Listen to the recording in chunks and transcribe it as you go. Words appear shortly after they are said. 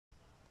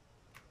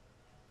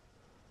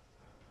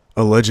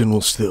A legend will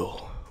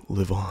still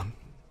live on,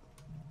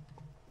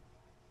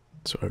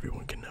 so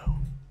everyone can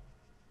know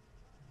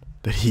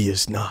that he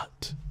is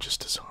not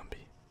just a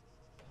zombie.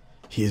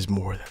 He is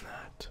more than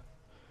that.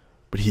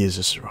 But he is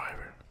a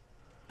survivor.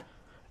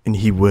 And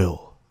he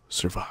will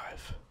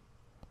survive.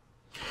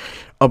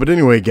 But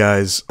anyway,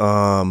 guys,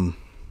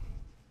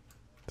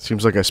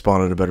 seems like I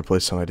spawned in a better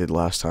place than I did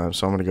last time,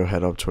 so I'm gonna go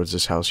head up towards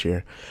this house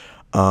here.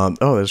 Oh,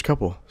 there's a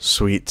couple.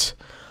 Sweet.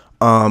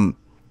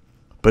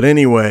 But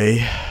anyway,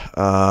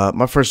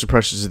 my first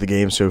impressions of the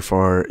game so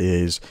far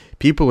is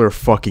people are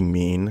fucking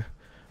mean.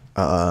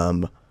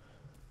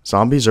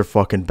 Zombies are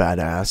fucking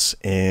badass,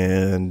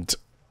 and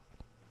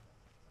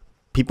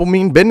people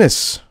mean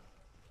business.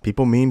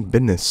 People mean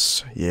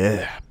business.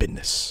 Yeah,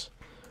 business.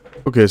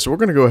 Okay, so we're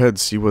gonna go ahead and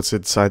see what's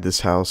inside this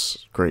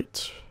house.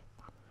 Great.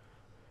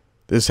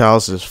 This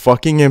house is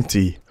fucking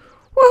empty.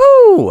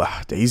 Woohoo!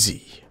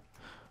 DayZ.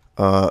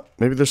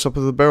 Maybe there's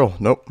something in the barrel.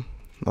 Nope.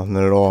 Nothing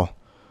at all.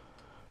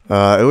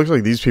 It looks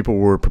like these people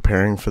were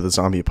preparing for the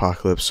zombie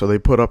apocalypse, so they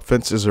put up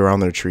fences around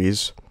their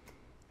trees.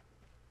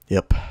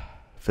 Yep.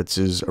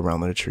 Fences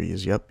around their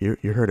trees. Yep,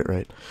 you heard it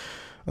right.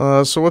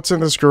 So what's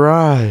in this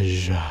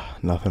garage?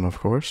 Nothing, of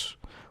course.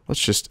 I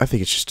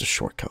think it's just a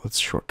shortcut. Let's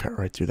shortcut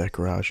right through that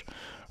garage.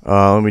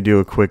 Let me do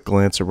a quick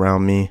glance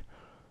around me.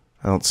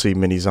 I don't see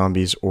many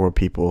zombies or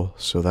people,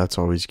 so that's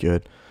always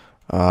good.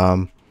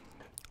 Oh.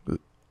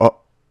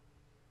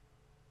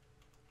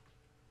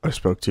 I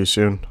spoke too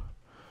soon.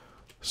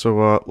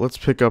 So, let's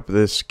pick up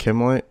this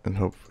Kimlight, and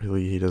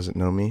hopefully he doesn't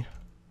know me.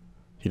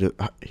 He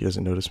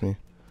doesn't notice me.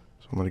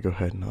 So I'm gonna go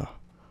ahead and,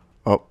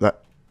 oh,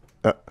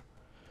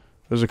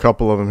 there's a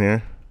couple of them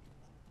here.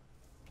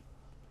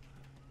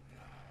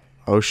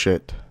 Oh,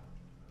 shit.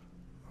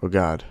 Oh,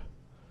 God.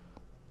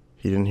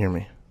 He didn't hear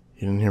me.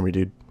 He didn't hear me,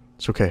 dude.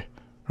 It's okay.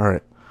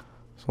 Alright.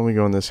 So let me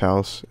go in this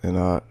house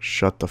and,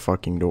 shut the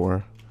fucking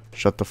door.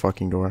 Shut the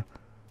fucking door.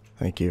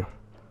 Thank you.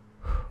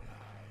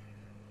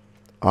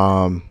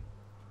 I'm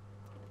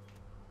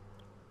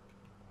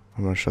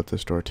gonna shut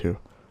this door too.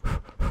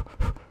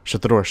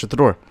 Shut the door, shut the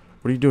door.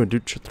 What are you doing,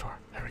 dude? Shut the door.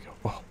 There we go.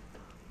 Oh.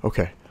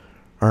 Okay.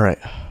 Alright.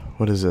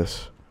 What is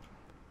this?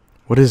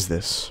 What is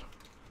this?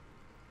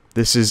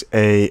 This is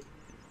a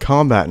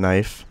combat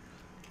knife.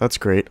 That's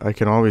great. I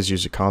can always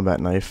use a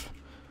combat knife.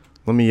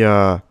 Let me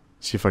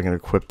see if I can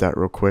equip that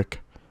real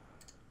quick.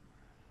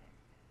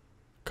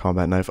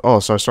 Combat knife. Oh,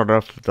 so I started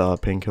off with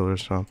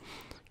painkillers, so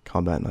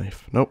combat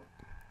knife. Nope.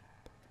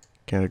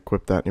 Can't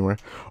equip that anywhere.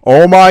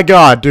 Oh my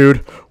god, dude.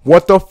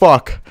 What the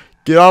fuck?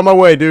 Get out of my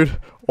way, dude.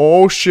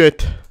 Oh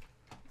shit.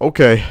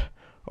 Okay.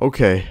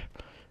 Okay.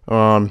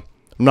 I'm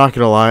not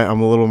gonna lie,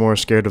 I'm a little more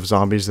scared of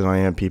zombies than I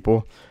am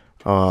people.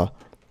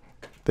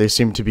 They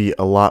seem to be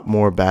a lot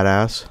more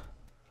badass.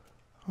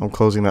 I'm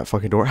closing that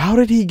fucking door. How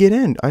did he get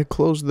in? I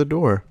closed the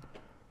door.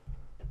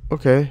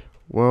 Okay.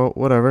 Well,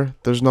 whatever.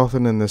 There's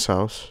nothing in this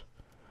house.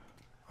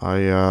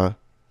 I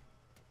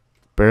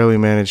barely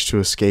managed to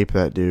escape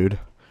that dude.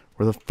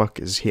 Where the fuck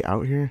is he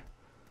out here?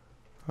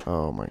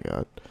 Oh my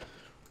god.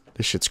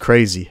 This shit's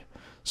crazy.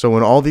 So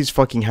in all these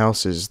fucking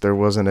houses, there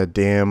wasn't a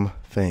damn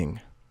thing.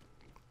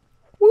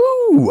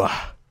 Woo!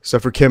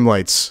 Except for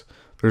Kimlights.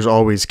 There's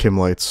always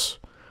Kimlights.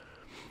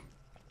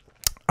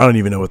 I don't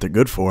even know what they're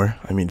good for.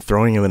 I mean,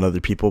 throwing them at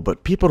other people,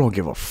 but people don't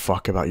give a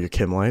fuck about your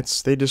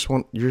Kimlights. They just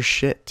want your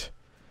shit.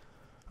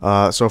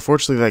 So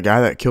unfortunately, that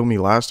guy that killed me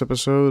last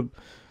episode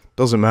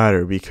doesn't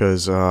matter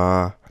because,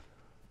 I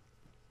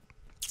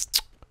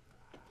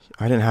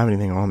didn't have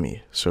anything on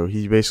me, so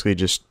he basically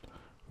just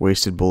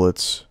wasted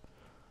bullets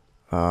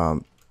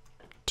to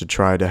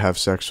try to have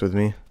sex with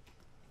me.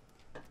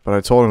 But I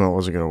told him it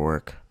wasn't going to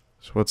work.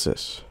 So what's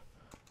this?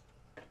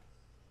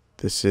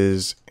 This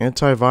is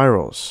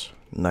antivirals.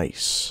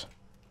 Nice.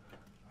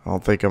 I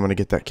don't think I'm going to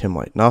get that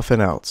Kimlight.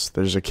 Nothing else.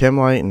 There's a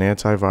Kimlight and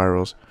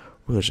antivirals.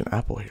 Oh, there's an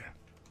apple here.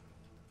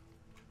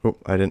 Oh,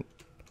 I didn't.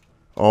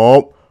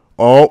 Oh.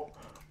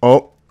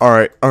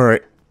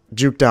 Alright.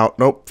 Juked out.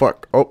 Nope,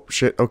 fuck. Oh,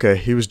 shit. Okay,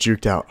 he was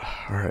juked out.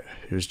 Alright,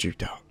 he was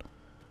juked out.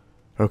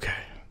 Okay.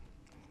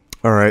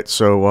 Alright,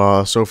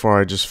 so, so far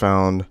I just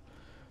found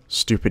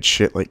stupid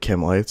shit like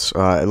Kimlights.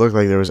 It looked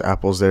like there was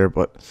apples there,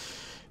 but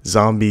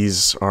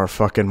zombies are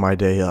fucking my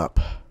day up.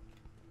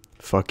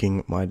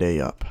 Fucking my day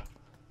up.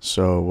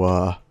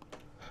 So,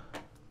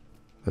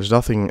 there's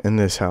nothing in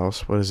this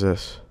house. What is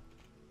this?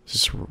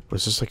 Is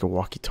this like a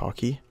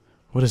walkie-talkie?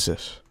 What is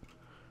this?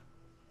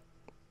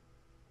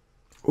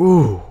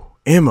 Ooh.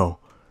 Ammo.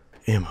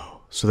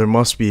 So there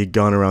must be a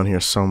gun around here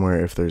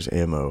somewhere if there's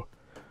ammo.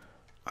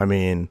 I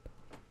mean,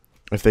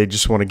 if they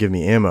just want to give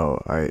me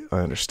ammo, I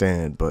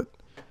understand, but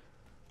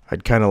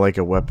I'd kind of like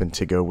a weapon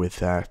to go with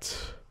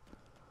that.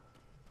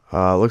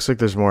 Looks like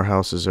there's more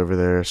houses over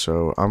there,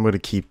 so I'm going to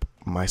keep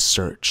my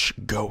search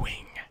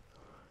going.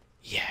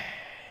 Yeah.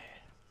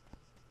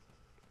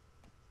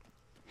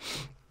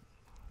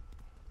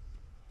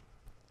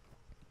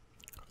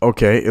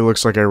 Okay, it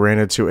looks like I ran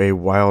into a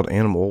wild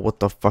animal.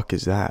 What the fuck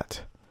is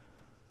that?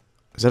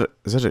 Is that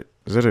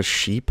a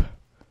sheep?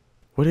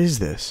 What is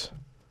this?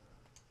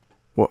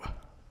 What?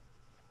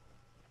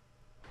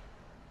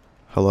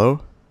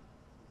 Hello?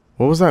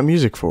 What was that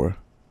music for?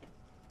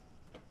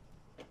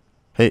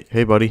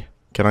 Hey, buddy.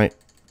 Can I...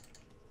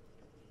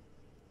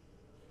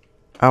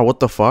 Ow, what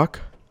the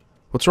fuck?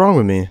 What's wrong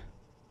with me?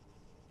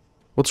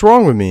 What's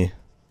wrong with me?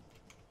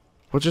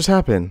 What just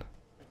happened?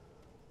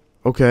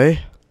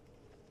 Okay.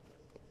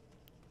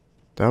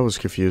 That was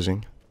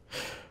confusing.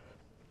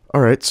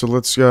 Alright, so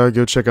let's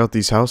go check out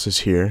these houses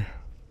here.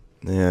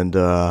 And,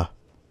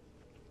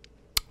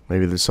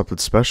 maybe there's something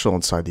special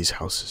inside these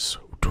houses.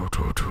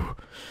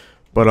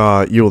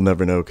 But, you'll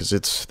never know, because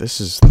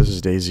this is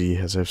DayZ,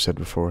 as I've said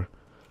before.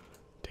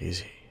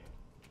 DayZ.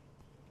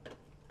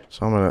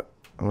 So I'm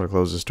gonna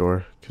close this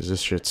door, because this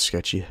shit's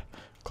sketchy.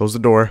 Close the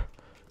door.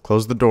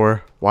 Close the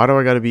door. Why do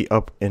I gotta be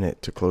up in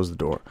it to close the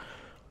door?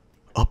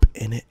 Up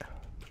in it?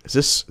 Is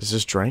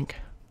this drink?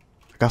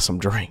 I got some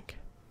drink.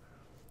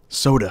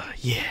 Soda,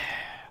 yeah.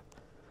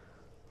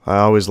 I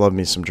always love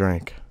me some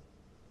drink.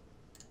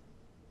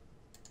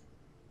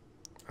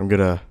 I'm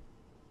gonna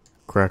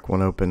crack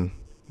one open.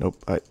 Nope,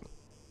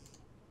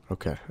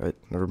 okay,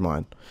 never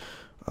mind.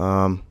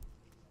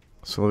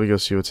 So let me go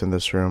see what's in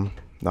this room.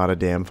 Not a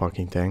damn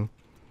fucking thing.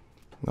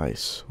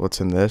 Nice.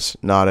 What's in this?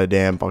 Not a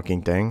damn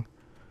fucking thing.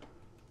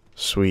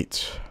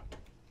 Sweet.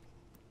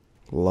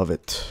 Love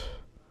it.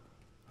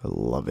 I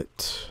love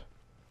it.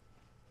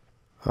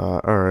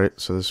 Alright,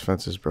 so this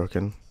fence is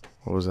broken.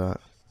 What was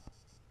that?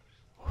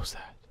 What was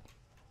that?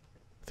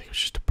 I think it was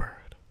just a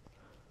bird.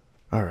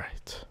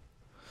 Alright.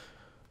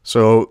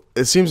 So,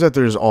 it seems that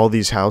there's all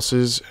these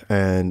houses,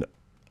 and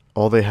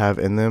all they have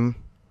in them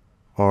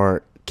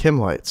are chem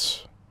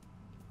lights.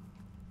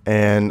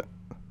 And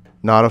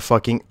not a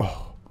fucking...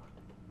 Oh.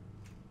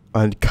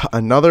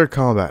 Another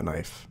combat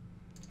knife.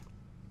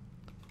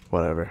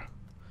 Whatever.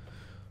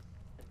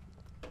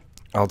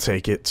 I'll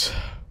take it.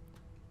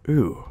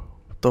 Ooh.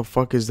 What the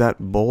fuck is that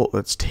bolt?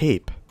 That's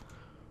tape.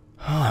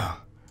 Huh.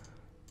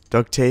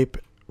 Duct tape.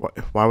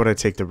 Why would I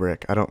take the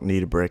brick? I don't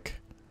need a brick.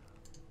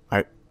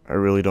 I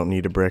really don't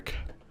need a brick.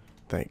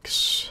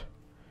 Thanks.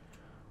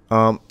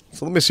 So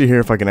let me see here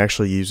if I can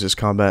actually use this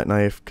combat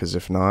knife, because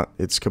if not,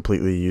 it's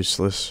completely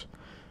useless.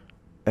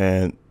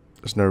 And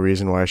there's no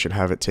reason why I should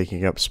have it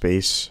taking up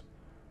space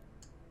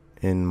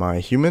in my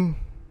human.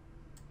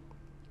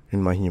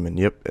 In my human.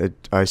 Yep,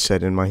 I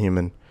said in my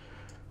human.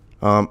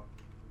 So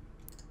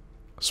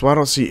I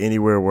don't see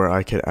anywhere where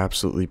I could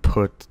absolutely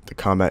put the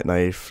combat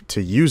knife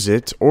to use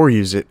it, or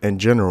use it in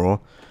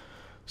general.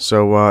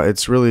 So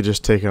it's really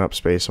just taking up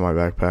space in my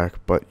backpack.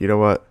 But you know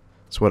what?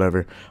 It's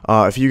whatever.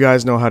 If you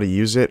guys know how to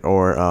use it,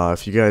 or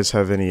if you guys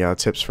have any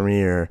tips for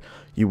me, or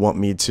you want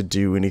me to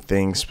do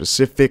anything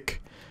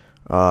specific,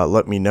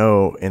 let me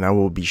know, and I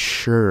will be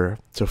sure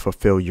to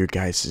fulfill your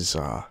guys'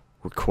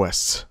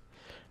 requests.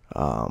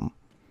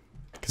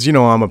 Because you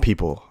know I'm a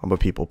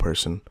people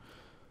person.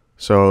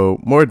 So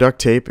more duct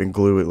tape and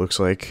glue, it looks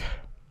like.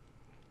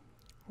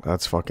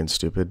 That's fucking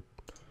stupid.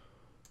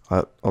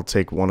 I'll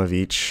take one of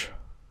each.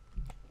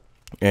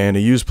 And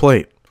a used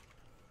plate.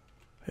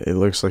 It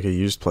looks like a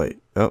used plate.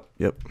 Oh,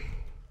 yep.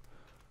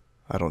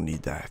 I don't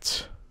need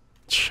that.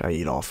 I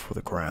eat off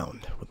the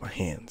ground with my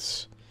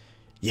hands.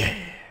 Yeah.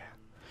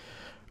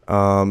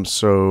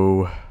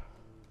 So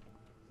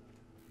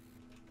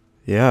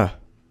yeah.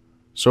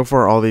 So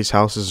far all these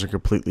houses are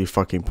completely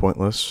fucking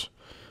pointless.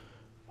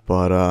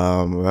 But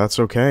that's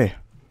okay.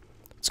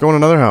 Let's go in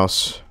another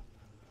house.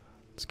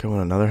 Let's go in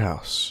another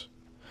house.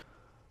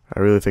 I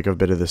really think I've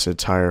been to this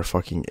entire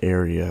fucking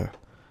area,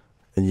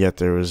 and yet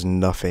there was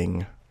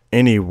nothing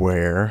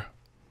anywhere.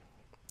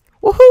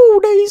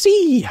 Woohoo,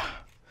 DayZ!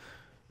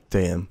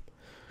 Damn.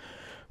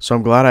 So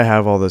I'm glad I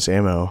have all this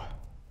ammo.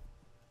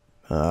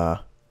 And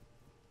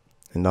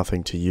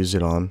nothing to use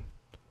it on.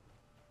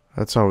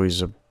 That's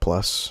always a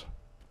plus.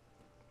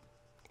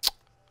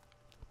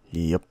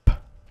 Yep.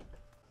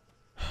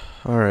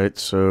 Alright,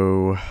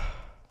 so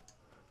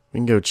we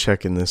can go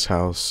check in this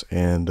house,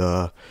 and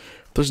if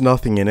there's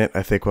nothing in it,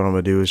 I think what I'm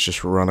gonna do is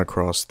just run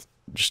across,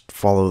 just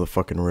follow the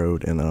fucking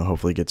road, and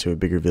hopefully get to a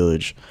bigger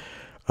village.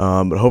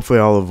 But hopefully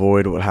I'll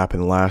avoid what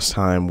happened last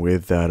time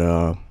with that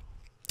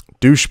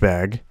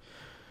douchebag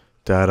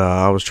that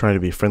I was trying to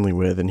be friendly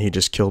with, and he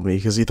just killed me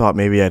because he thought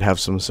maybe I'd have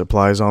some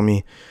supplies on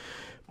me.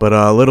 But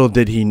little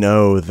did he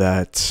know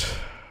that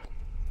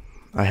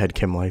I had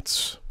chem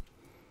lights.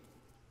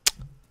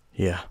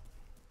 Yeah.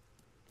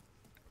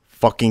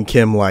 Fucking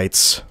chem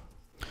lights.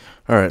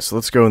 Alright, so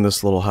let's go in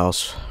this little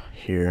house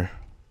here.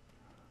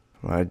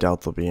 I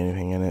doubt there'll be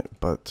anything in it,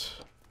 but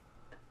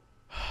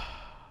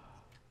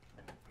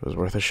it was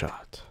worth a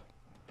shot.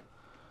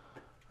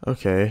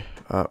 Okay.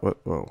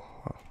 Whoa.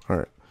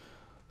 Alright.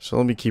 So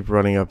let me keep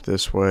running up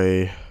this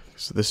way.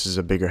 So this is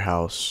a bigger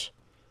house.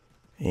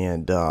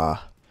 And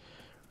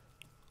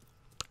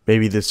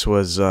maybe this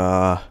was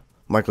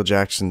Michael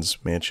Jackson's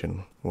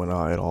mansion when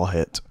it all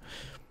hit.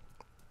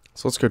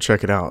 So let's go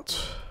check it out.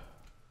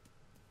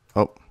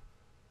 Oh.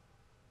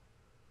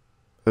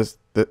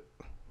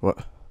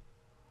 What?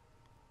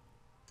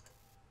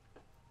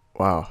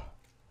 Wow.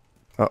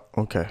 Oh,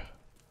 okay.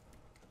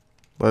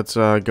 Let's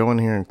go in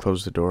here and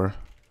close the door.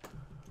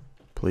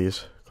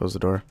 Please, close the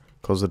door.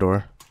 Close the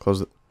door.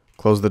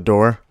 Close the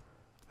door.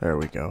 There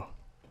we go.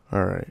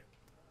 Alright.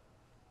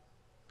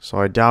 So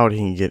I doubt he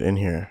can get in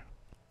here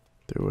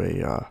through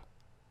a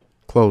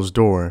closed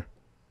door.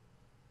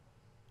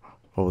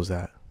 What was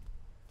that?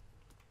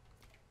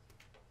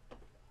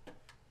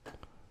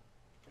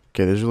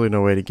 Okay, there's really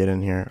no way to get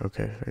in here.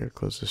 Okay, I gotta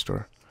close this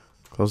door.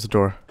 Close the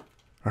door.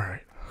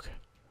 Alright, okay.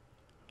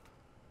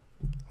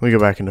 Let me go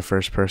back into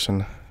first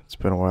person. It's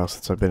been a while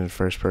since I've been in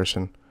first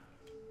person.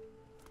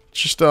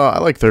 Just, I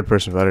like third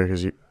person better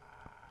because you...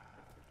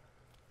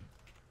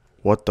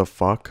 What the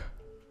fuck?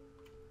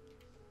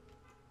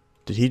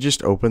 Did he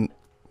just open...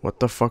 What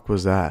the fuck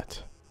was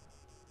that?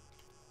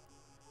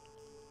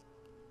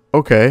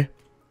 Okay.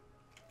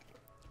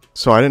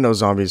 So I didn't know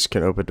zombies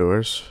can open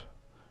doors.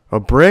 A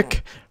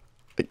brick?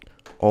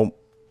 Oh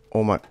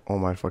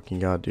my fucking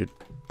god, dude.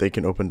 They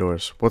can open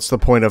doors. What's the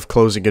point of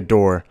closing a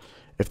door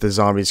if the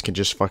zombies can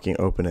just fucking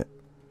open it?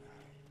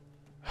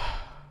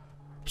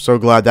 So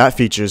glad that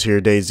feature's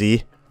here,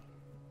 DayZ.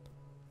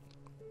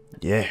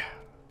 Yeah.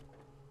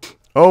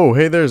 Oh,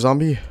 hey there,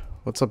 zombie.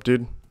 What's up,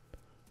 dude?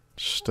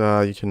 Just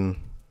you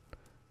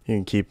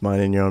can keep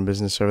minding your own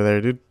business over there,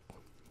 dude.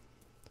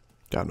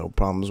 Got no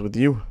problems with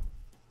you.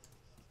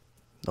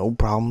 No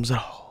problems at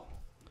all.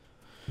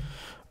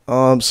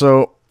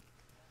 So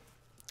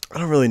I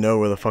don't really know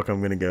where the fuck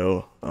I'm gonna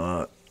go.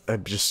 I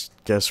just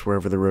guess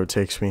wherever the road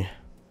takes me,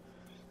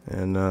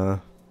 and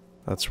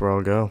that's where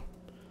I'll go.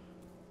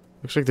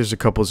 Looks like there's a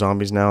couple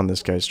zombies now, and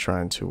this guy's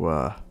trying to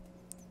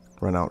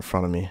run out in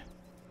front of me.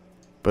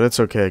 But it's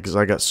okay, because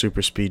I got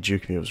super speed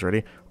juke moves.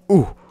 Ready?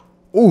 Ooh!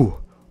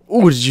 Ooh!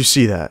 Ooh! Did you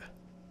see that?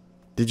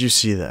 Did you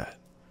see that?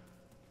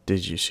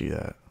 Did you see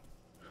that?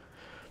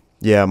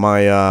 Yeah,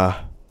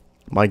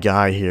 my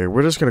guy here.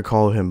 We're just gonna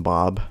call him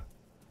Bob.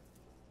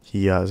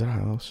 He is that a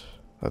house?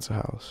 That's a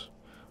house.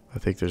 I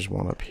think there's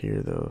one up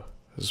here though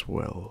as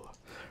well.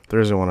 If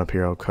there isn't one up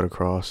here, I'll cut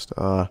across.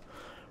 But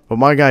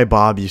my guy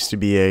Bob used to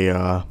be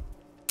a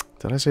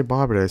did I say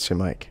Bob or did I say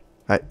Mike?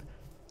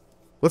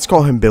 Let's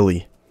call him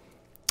Billy.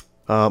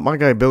 My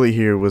guy Billy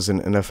here was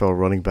an NFL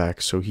running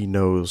back, so he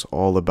knows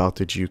all about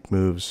the juke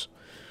moves.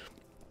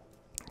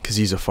 Cause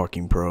he's a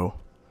fucking pro.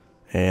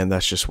 And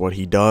that's just what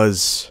he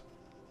does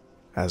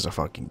as a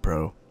fucking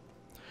pro.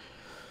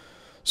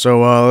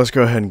 So let's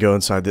go ahead and go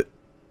inside the...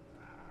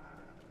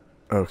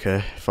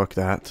 Okay, fuck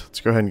that. Let's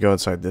go ahead and go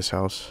inside this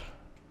house.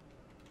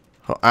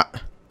 Oh,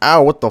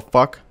 ow, what the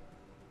fuck?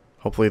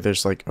 Hopefully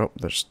there's like... Oh,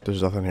 there's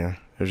nothing here.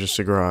 There's just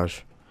a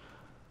garage.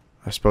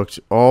 I spoke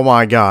to... Oh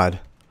my god.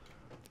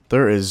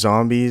 There is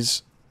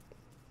zombies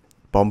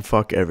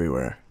bumfuck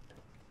everywhere.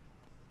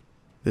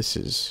 This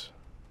is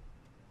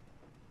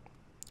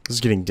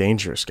getting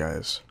dangerous,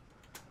 guys.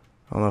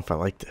 I don't know if I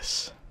like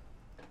this.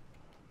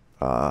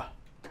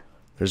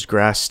 There's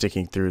grass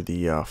sticking through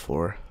the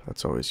floor.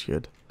 That's always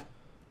good.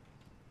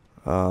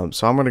 So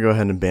I'm gonna go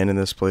ahead and abandon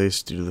this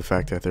place due to the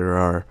fact that there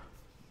are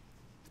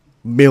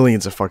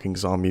millions of fucking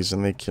zombies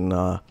and they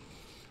can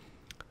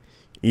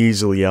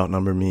easily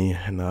outnumber me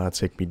and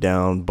take me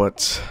down.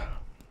 But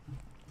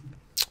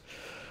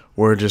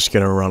we're just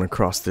gonna run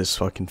across this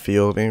fucking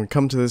field and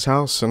come to this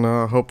house and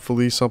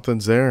hopefully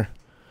something's there.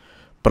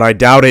 But I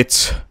doubt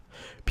it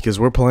because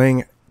we're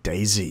playing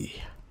DayZ.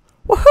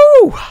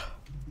 Woohoo!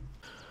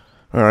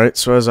 Alright,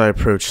 so as I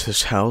approach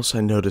this house,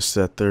 I notice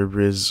that there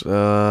is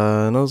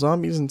no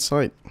zombies in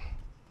sight.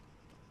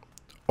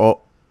 Oh.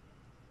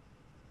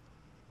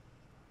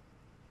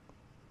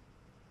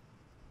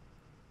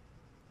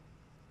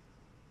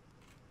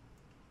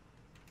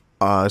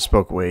 I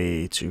spoke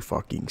way too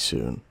fucking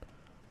soon.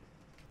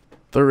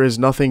 There is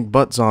nothing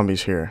but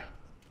zombies here.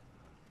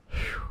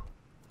 Whew.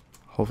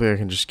 Hopefully I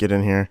can just get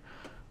in here.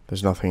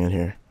 There's nothing in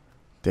here.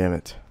 Damn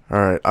it.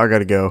 Alright, I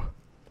gotta go.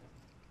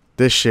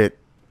 This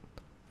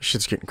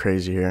shit's getting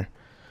crazy here.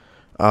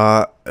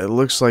 It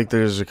looks like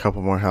there's a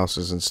couple more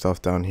houses and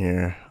stuff down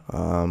here.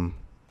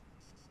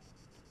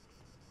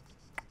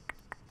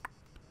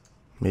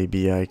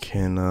 Maybe I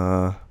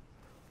can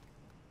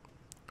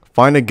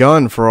find a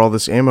gun for all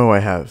this ammo I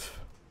have.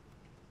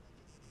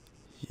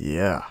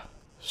 Yeah.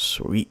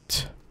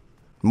 Sweet.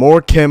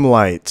 More chem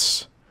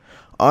lights.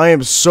 I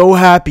am so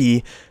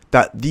happy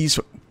that these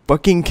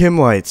fucking chem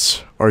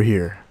lights are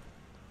here.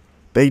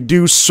 They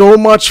do so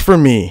much for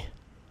me.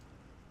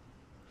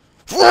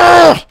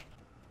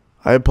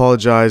 I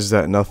apologize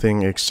that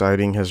nothing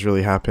exciting has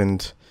really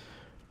happened,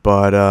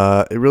 but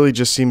it really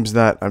just seems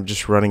that I'm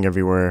just running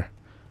everywhere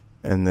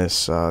in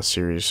this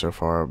series so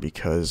far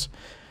because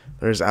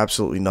there's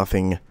absolutely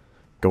nothing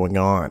going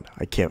on.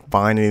 I can't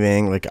find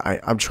anything. Like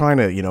I'm trying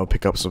to, you know,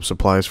 pick up some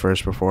supplies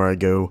first before I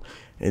go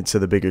into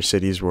the bigger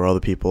cities where all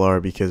the people are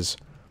because,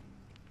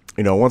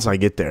 you know, once I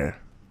get there,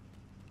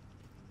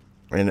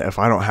 and if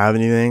I don't have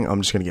anything,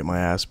 I'm just gonna get my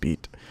ass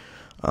beat.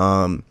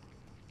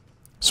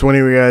 So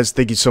anyway, guys,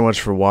 thank you so much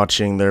for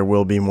watching. There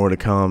will be more to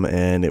come,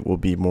 and it will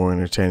be more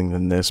entertaining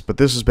than this. But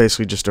this is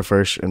basically just a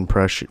first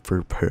impression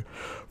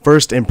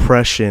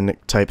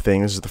type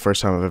thing. This is the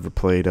first time I've ever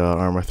played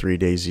Arma 3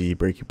 DayZ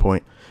Breaking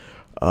Point.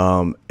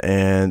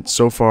 And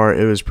so far,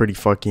 it was pretty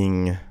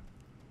fucking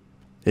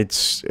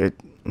it's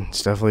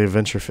definitely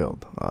adventure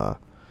filled.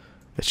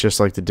 It's just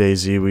like the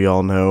DayZ we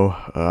all know.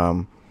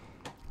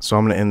 So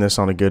I'm gonna end this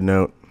on a good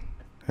note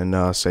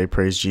and say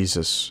praise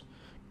Jesus,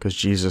 because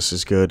Jesus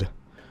is good.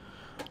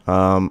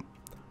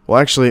 Well,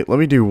 actually, let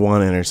me do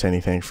one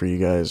entertaining thing for you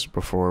guys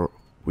before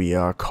we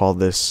call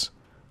this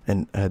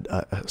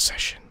a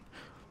session.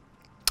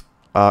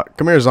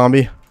 Come here,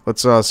 zombie.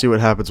 Let's see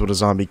what happens when a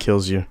zombie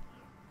kills you.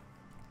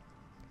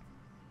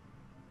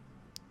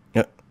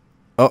 Yeah.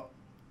 Oh,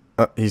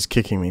 he's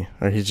kicking me,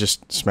 or he's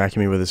just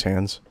smacking me with his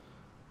hands.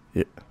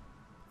 Yeah.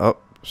 Oh.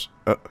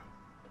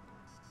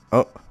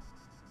 Oh.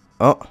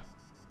 Oh.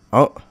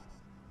 Oh.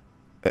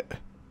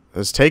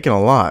 It's taking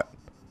a lot.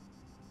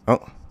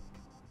 Oh.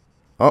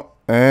 Oh,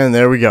 and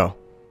there we go.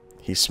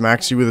 He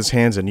smacks you with his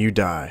hands and you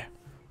die.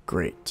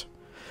 Great.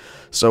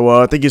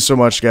 So, thank you so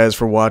much, guys,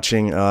 for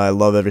watching. I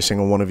love every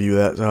single one of you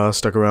that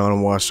stuck around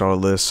and watched all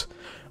of this.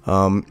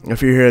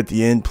 If you're here at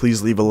the end,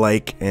 please leave a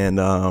like and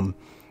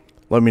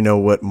let me know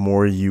what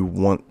more you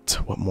want.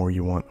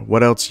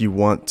 What else you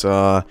want.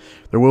 There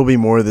will be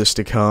more of this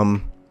to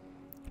come,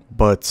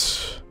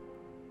 but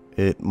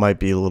it might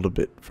be a little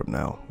bit from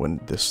now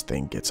when this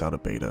thing gets out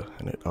of beta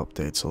and it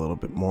updates a little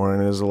bit more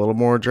and is a little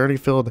more journey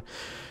filled.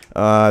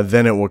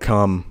 Then it will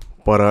come.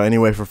 But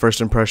anyway, for first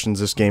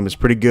impressions, this game is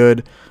pretty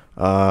good.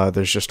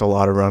 There's just a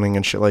lot of running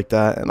and shit like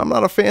that, and I'm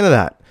not a fan of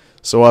that.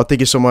 So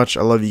thank you so much.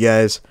 I love you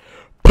guys.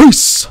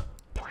 Peace!